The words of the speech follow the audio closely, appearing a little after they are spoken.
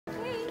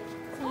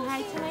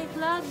to my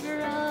vlog,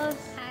 girls!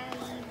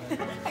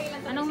 Hi!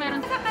 Anong meron?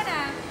 Saan ka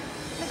na?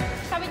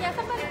 Sabi niya,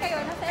 saan ba rin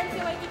kayo? Nasa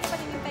LCYT ka pa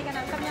hinintay ka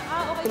na. Sabi niya,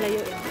 okay.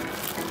 Hilayo eh.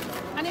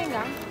 Ano yun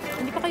lang?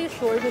 Hindi pa kayo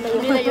sure, hilayo.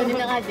 Nilayo din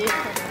ang adi.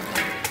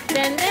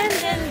 Den.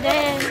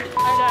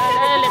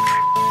 Ala.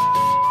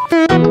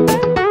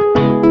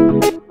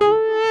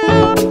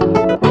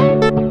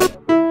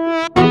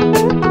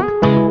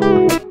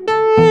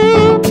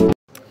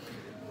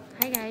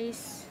 Hi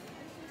guys!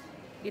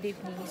 Good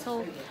evening.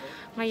 So,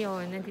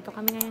 ngayon, nandito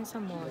kami ngayon sa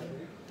mall.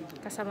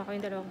 Kasama ko yung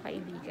dalawang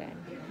kaibigan.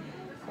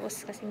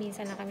 Tapos kasi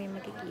minsan na kami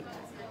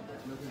magkikita.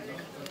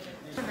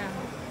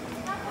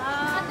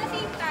 At the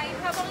same time,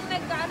 habang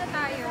nag-ano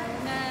tayo,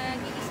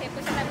 nag-iisip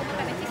kung saan tayo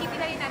pumunta, nagsisipin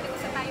na rin natin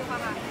kung saan tayo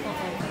kakain.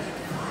 Okay.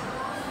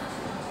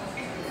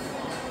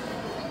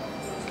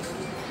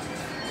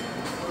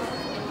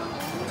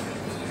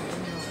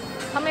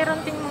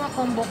 Meron ding mga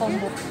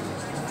combo-combo.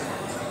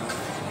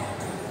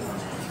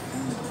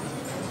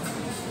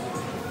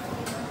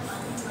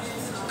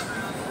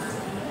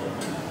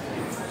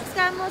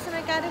 Mo sa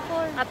may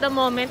Carrefour. At the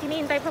moment,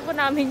 hinihintay pa po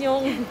namin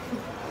yung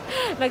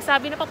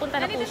nagsabi na papunta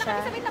na po Nandito siya.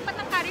 na kami sa may tapat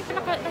ng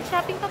Carrefour.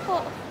 Nag-shopping pa po.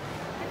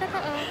 Ito ka,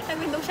 Sa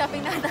window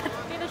shopping na natin.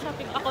 Window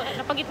shopping. Ako,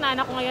 napagitnaan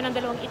ako ngayon ng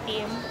dalawang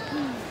itim.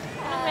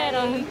 Anong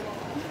meron?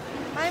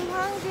 I'm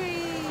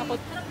hungry. Ako.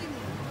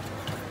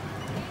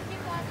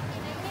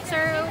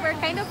 Sir, we're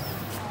kind of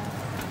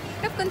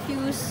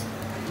confused.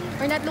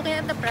 We're not looking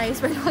at the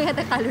price, we're looking at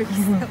the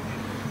calories.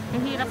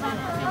 Ang hirap na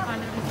yung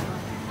calories.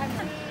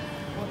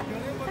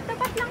 Sa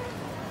tapat lang.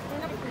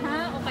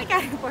 Ha? Okay,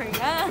 Carrefour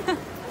nga.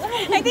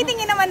 Ay,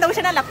 titingin naman daw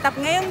siya ng laptop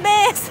ngayon,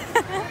 bes.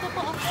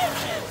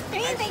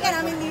 Hintay ka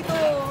namin dito.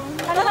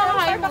 Ano ka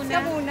kakain Starbucks muna?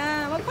 ka muna.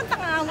 Magpunta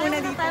ka nga muna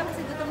dito. Tayo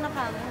kasi gutom na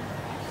kami.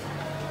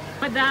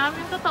 Madam,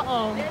 yung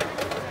totoo.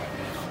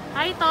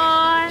 Hi,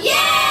 Ton!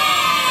 Yay!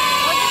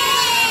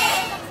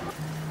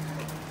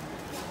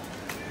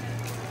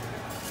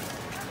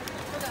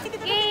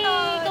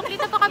 Complete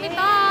na po kami,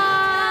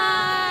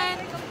 Ton!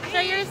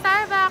 Share your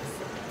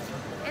Starbucks!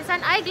 It's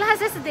an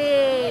eyeglasses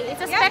day! It's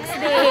a specs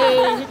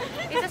day!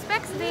 It's a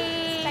specs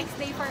day! Next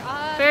day for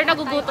us. Pero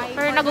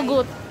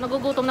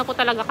nagugutom na po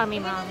talaga kami,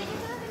 ma'am.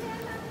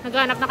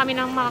 Naghanap na kami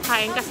ng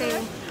makakain kasi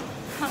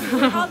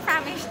We're all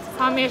famished.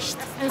 famished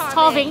and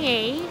starving,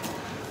 eh?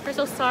 We're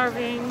so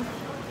starving.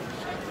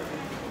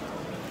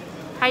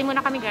 Kain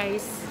muna kami,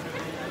 guys.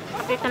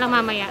 Update na lang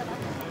mamaya.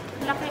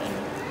 Laki eh.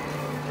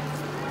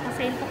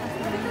 Sale po kasi.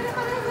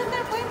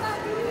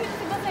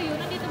 Diba sa'yo?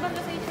 Nandito ba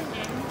sa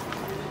H&M?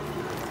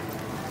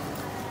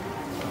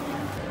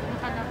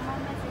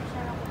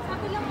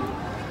 Sabi lang mo.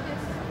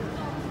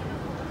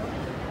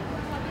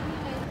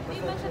 May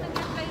iba siya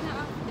nag-reply na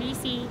ako.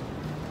 Busy.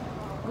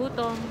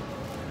 Gutom.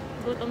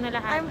 Gutom na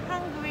lahat. I'm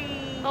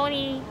hungry.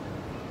 Tony.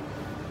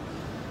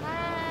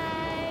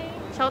 Hi!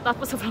 Shout out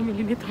po sa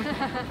family nito.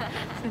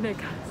 Sa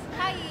Negas.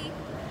 Hi!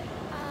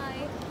 Hi!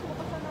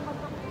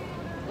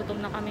 Gutom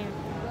na kami.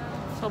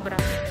 Sobra.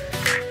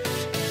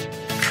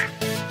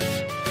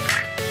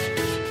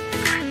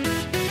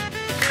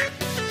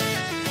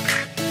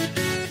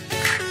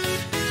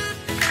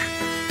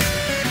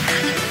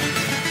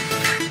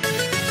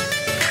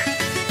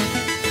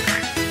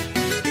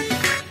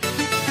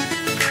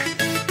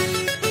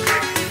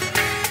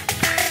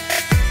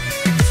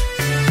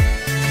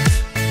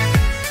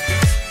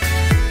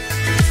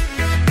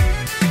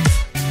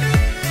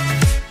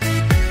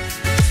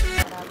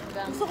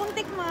 Gusto kong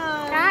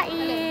tikman.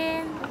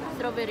 Kain!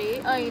 Strawberry?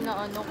 Ay,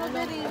 naano ko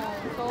na. Sorry.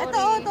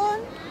 Ito, Ton.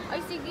 Ay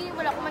sige,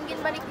 wala ko man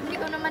ginbalik. Hindi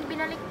ko naman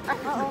binalik.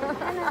 Oo.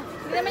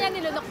 Hindi naman yan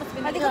nilunok, tapos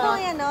Pwede binalik. ko to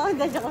yan, no?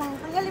 Joke lang.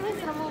 Ang galing mo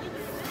sa mo.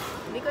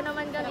 Hindi ko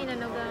naman gawin,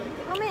 ano gang.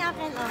 Ikaw may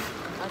akin, oh.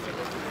 Oh,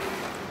 sige.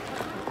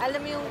 Alam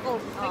mo yung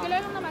coke. Regular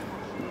lang naman.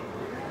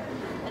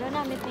 Ano na,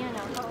 meet niya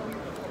na. Oo.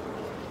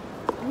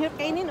 Ang hirap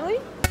kainin, uy.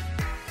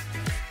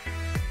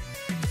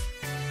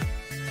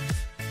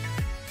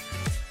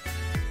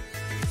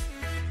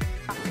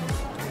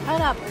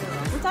 Harap.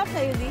 Ang sarap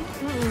sa'yo, di?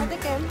 Ate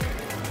Kem.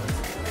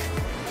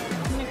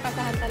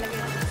 Nagpasahan talaga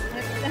yun.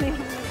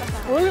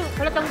 Nagpasahan. Uy,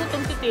 halatang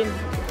gutom titin.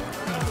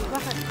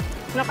 Bakit?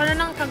 Wala ka na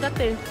ng kagat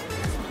eh.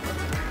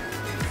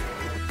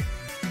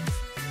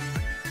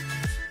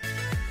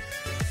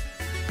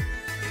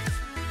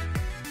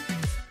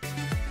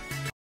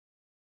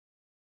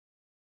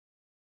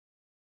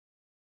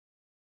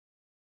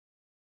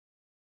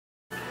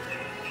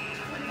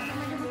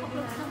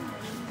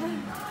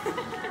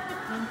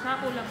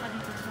 Kulang pa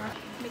dito sa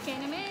May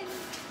kaya naman.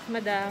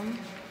 Madam.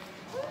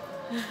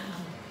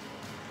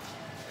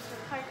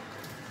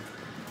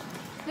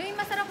 Ngayon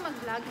masarap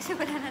mag-vlog kasi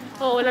wala na.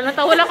 Oh,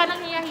 wala ka nang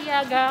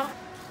hiya-hiyaga.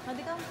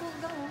 Hindi ka ang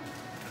pugang, oh.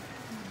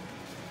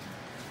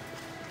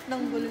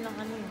 Nang gulo ng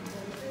ano yun.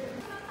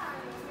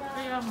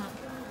 Kaya nga.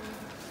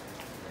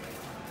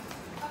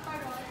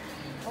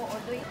 Oo,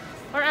 doy.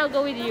 Or I'll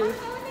go with you.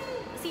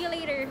 See you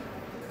later.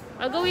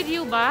 I'll go with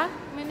you ba?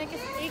 My neck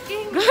is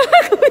aching.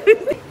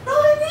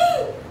 Tony!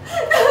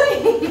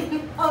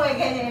 Oh my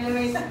God,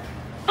 elevator.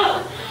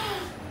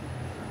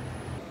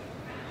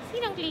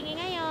 Sinong clingy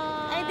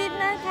ngayon? I did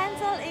not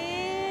cancel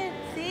it.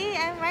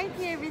 I'm right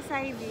here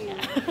beside you.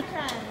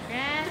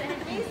 Yes.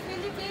 Miss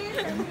Philippines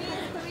and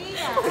Miss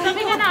Korea.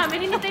 Sabi nga namin,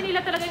 hinintay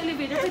nila talaga yung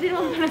elevator. Pwede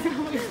naman pala sila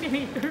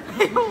mag-escalator.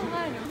 Oo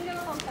nga, no? Hindi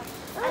naman contact.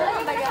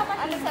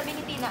 Ano sabi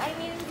ni Tina? I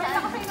mean, Best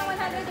ako sa'yo ng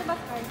 100, diba,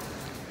 Scar?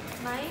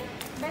 May?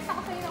 Best ako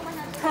sa'yo ng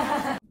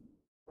 100.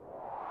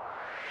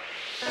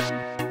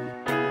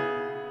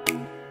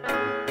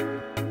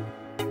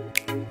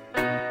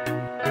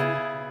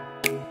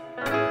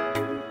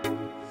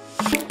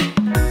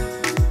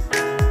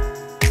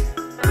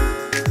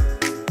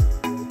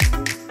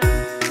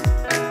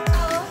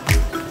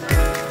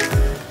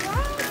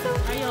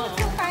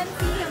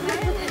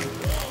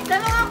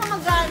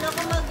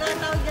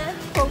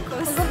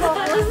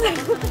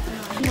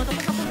 Tapos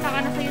napunta ka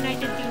na sa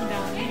United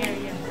Kingdom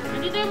area.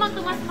 Nandito yung Mang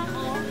Tomas, Mang,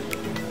 oh.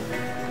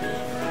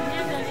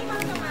 Ayan, galing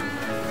Mang Tomas.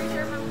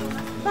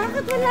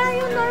 Bakit wala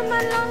yung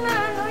normal lang na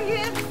ano,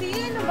 UFC?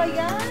 Ano ba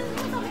yan?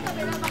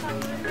 Sabi-sabi na baka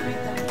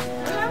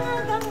wala nga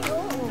bang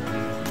oo.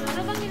 Ano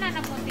bang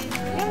hinanap mo, Tin?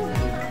 Yung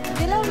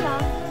dilaw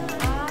lang.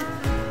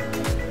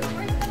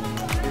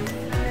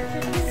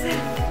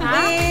 Ha?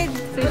 With,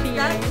 Sushi, what's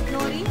that? right?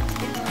 Nori?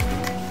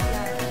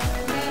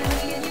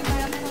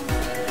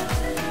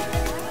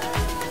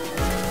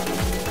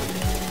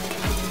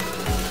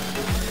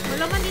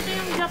 Wala man dito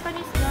yung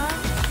Japanese ka.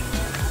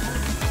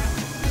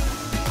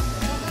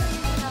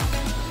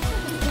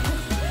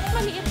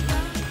 Maliit ka.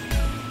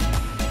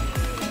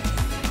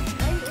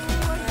 Ay,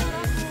 oo, ang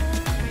sarap po.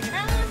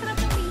 Ang sarap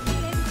ng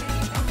facial.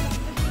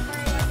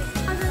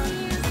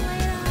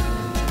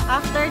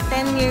 After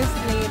 10 years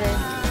later.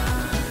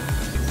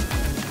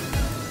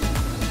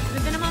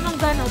 Ganda naman mang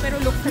gano, pero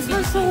look sa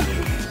beauty. So,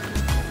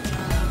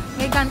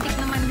 gigantic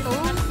naman to.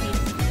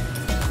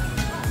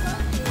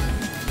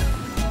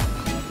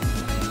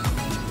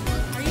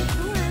 Are you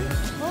sure?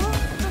 Oh,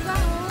 ito ba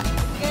oh?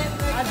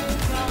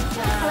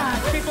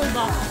 Triple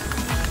box.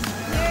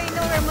 You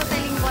know we're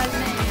multilingual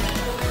na eh.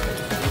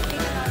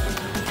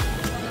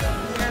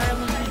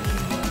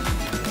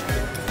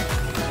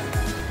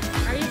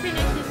 Are you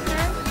finished this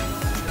time?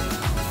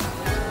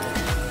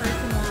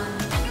 First one.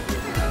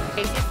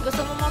 Okay, if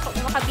gusto mo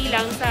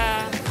makabilang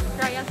sa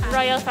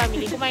royal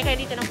family, kumain kayo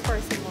dito ng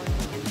persimmon.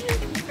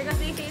 Because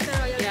they say it's a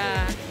royal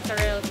Yeah, sa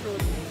royal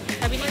fruit.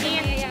 Sabi ni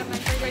Ian, mayayaman.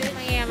 for the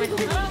mayayaman.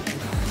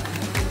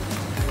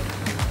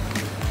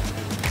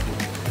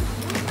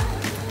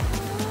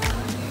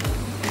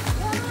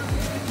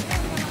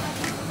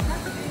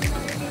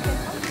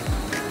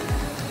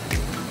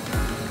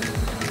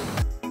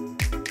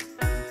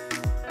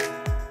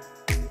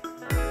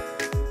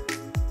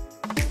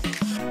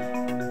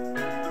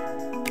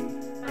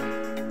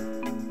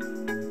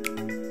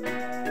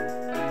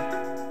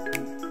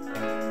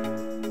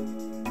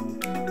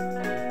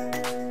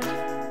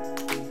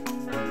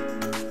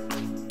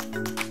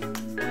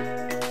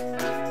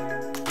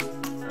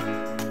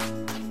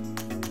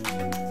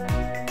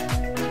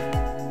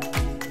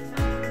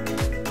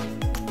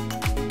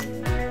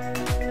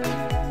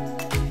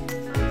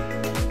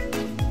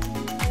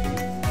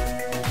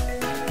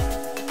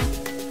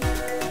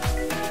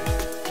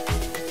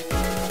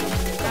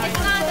 Ito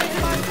nga ang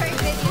sponsored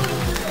video.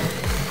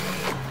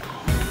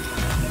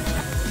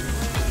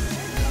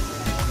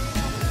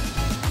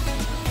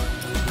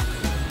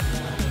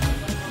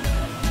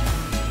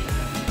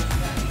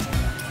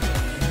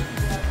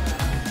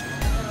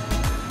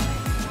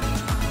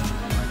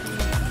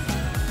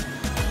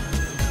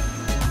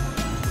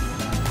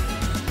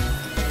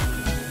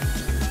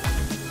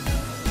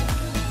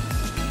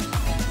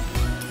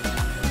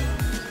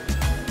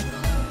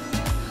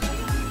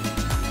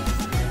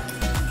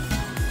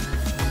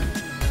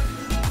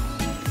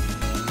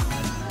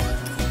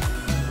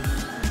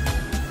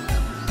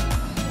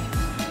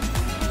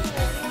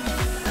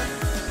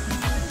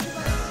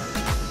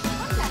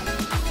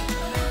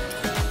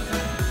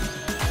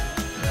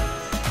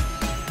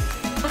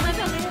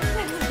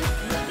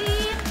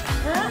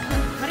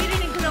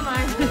 Maririnig ko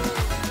naman.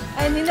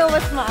 And you know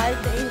what's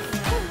maarte is?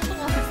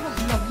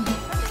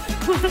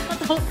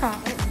 Mataw ka.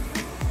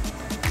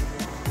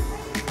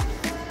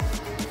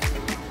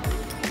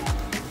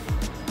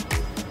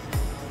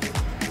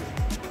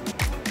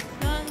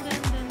 Dun,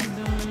 dun, dun,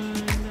 dun,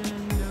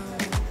 dun, dun.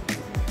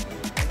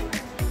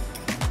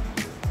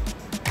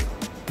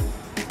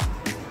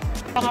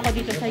 Pang ako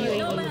dito sa UAE.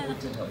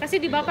 Kasi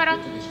di ba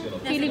parang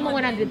feeling mo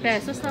 100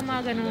 pesos na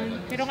mga ganun.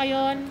 Pero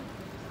ngayon,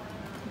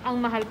 ang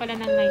mahal pala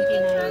ng 99.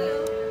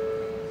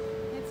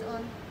 It's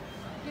all.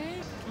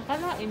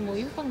 Akalain mo,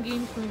 yung pang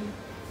games ng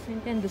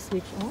Nintendo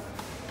Switch, oh?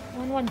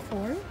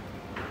 114?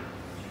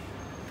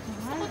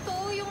 Ako to,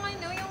 yung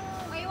ano, yung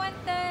I want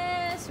the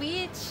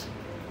Switch.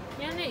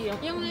 Yan eh,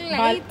 Yung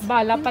light.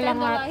 Bala pala Nintendo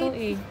nga to light.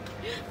 eh.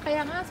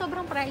 Kaya nga,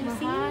 sobrang pricey.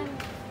 Mahal.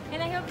 And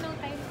I have no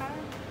time pa.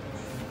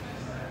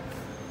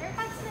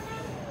 AirPods na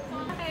lang. Sa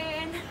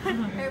akin.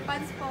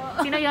 AirPods po.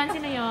 Sino yon?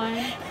 Sino yon?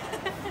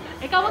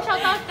 Ikaw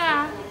mag-shoutout ka.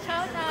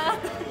 Shout out.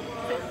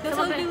 Those Sa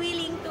will mga- be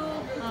willing to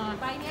Ah.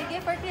 buy me a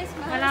gift for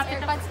Christmas. Malapit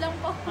na- AirPods lang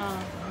po. Oh.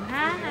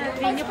 Ha? Narinig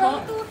AirPods niyo Pro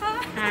po? 2 ha?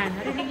 Ha?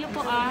 Narinig niyo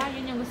po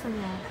yun yung gusto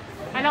niya.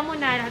 Alam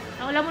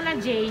mo na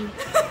Jay.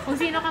 Kung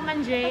sino ka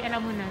man Jay, alam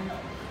mo na. Ano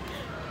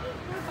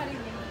pa rin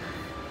yun?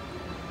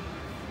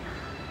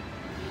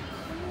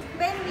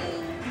 Benny!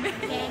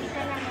 Jenny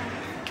ka lang.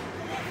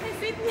 Ay,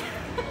 sweet niya.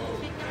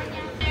 Sweet naman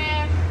yan.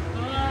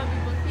 Oh,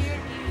 Big Bang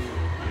Theory.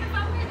 Ano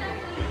pa mo yan?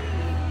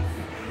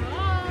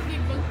 Oh,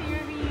 Big Bang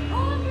Theory.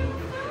 Oh,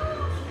 ganda!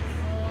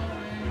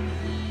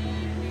 OMG,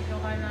 dito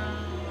ka na.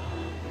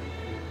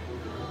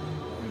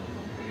 Big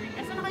Bang Theory.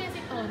 Asan na kaya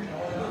si Ton?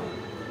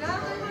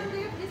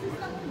 This is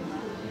lang.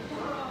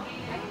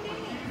 Ay, hindi.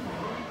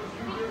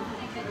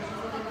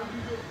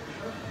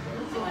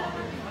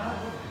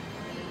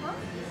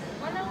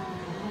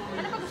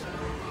 Ano pa gusto?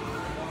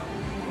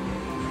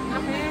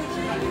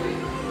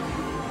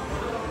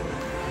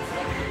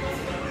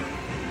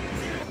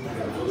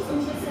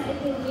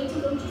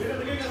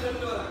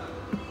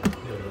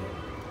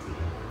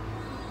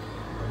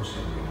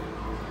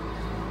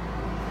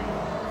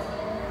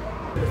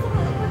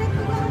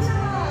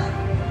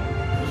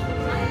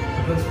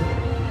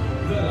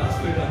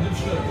 Last week, I'm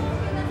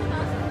sure.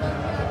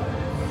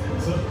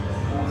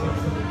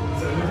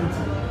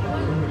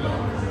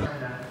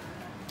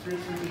 Please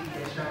repeat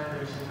the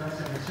showers and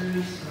customer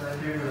service while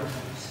your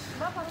belongings.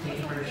 Thank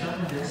you for your shop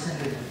and this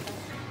and good.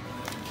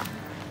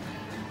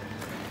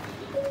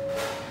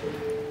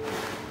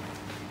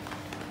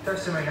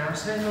 Customer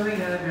announcement, may we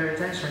have your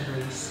attention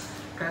please.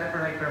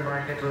 Caliper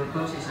Hypermarket will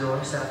close its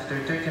doors after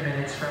 30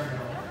 minutes from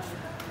now.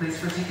 Please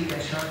proceed to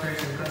get shoppers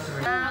and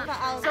customers.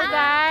 So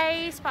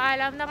guys,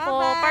 paalam na po.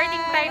 Bye-bye.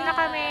 Parting time na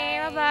kami.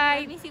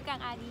 Bye-bye. Miss you,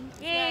 Kang Adi.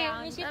 Yay!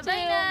 Miss you Bye-bye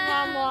too. na.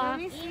 Mama.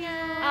 Miss you.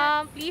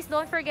 Please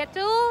don't forget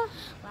to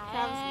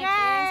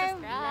Subscribe.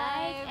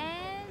 Like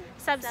and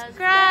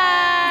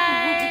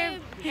subscribe.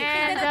 Hit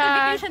And the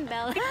notification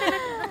bell.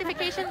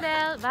 notification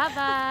bell.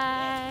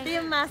 Bye-bye. Be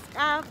mask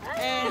up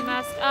and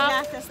Mask up.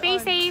 glasses Stay on.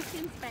 safe.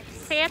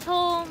 Stay at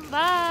home.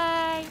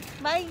 Bye.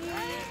 Bye!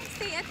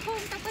 Stay at home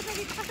tapos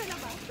nandito ka sa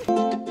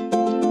labas.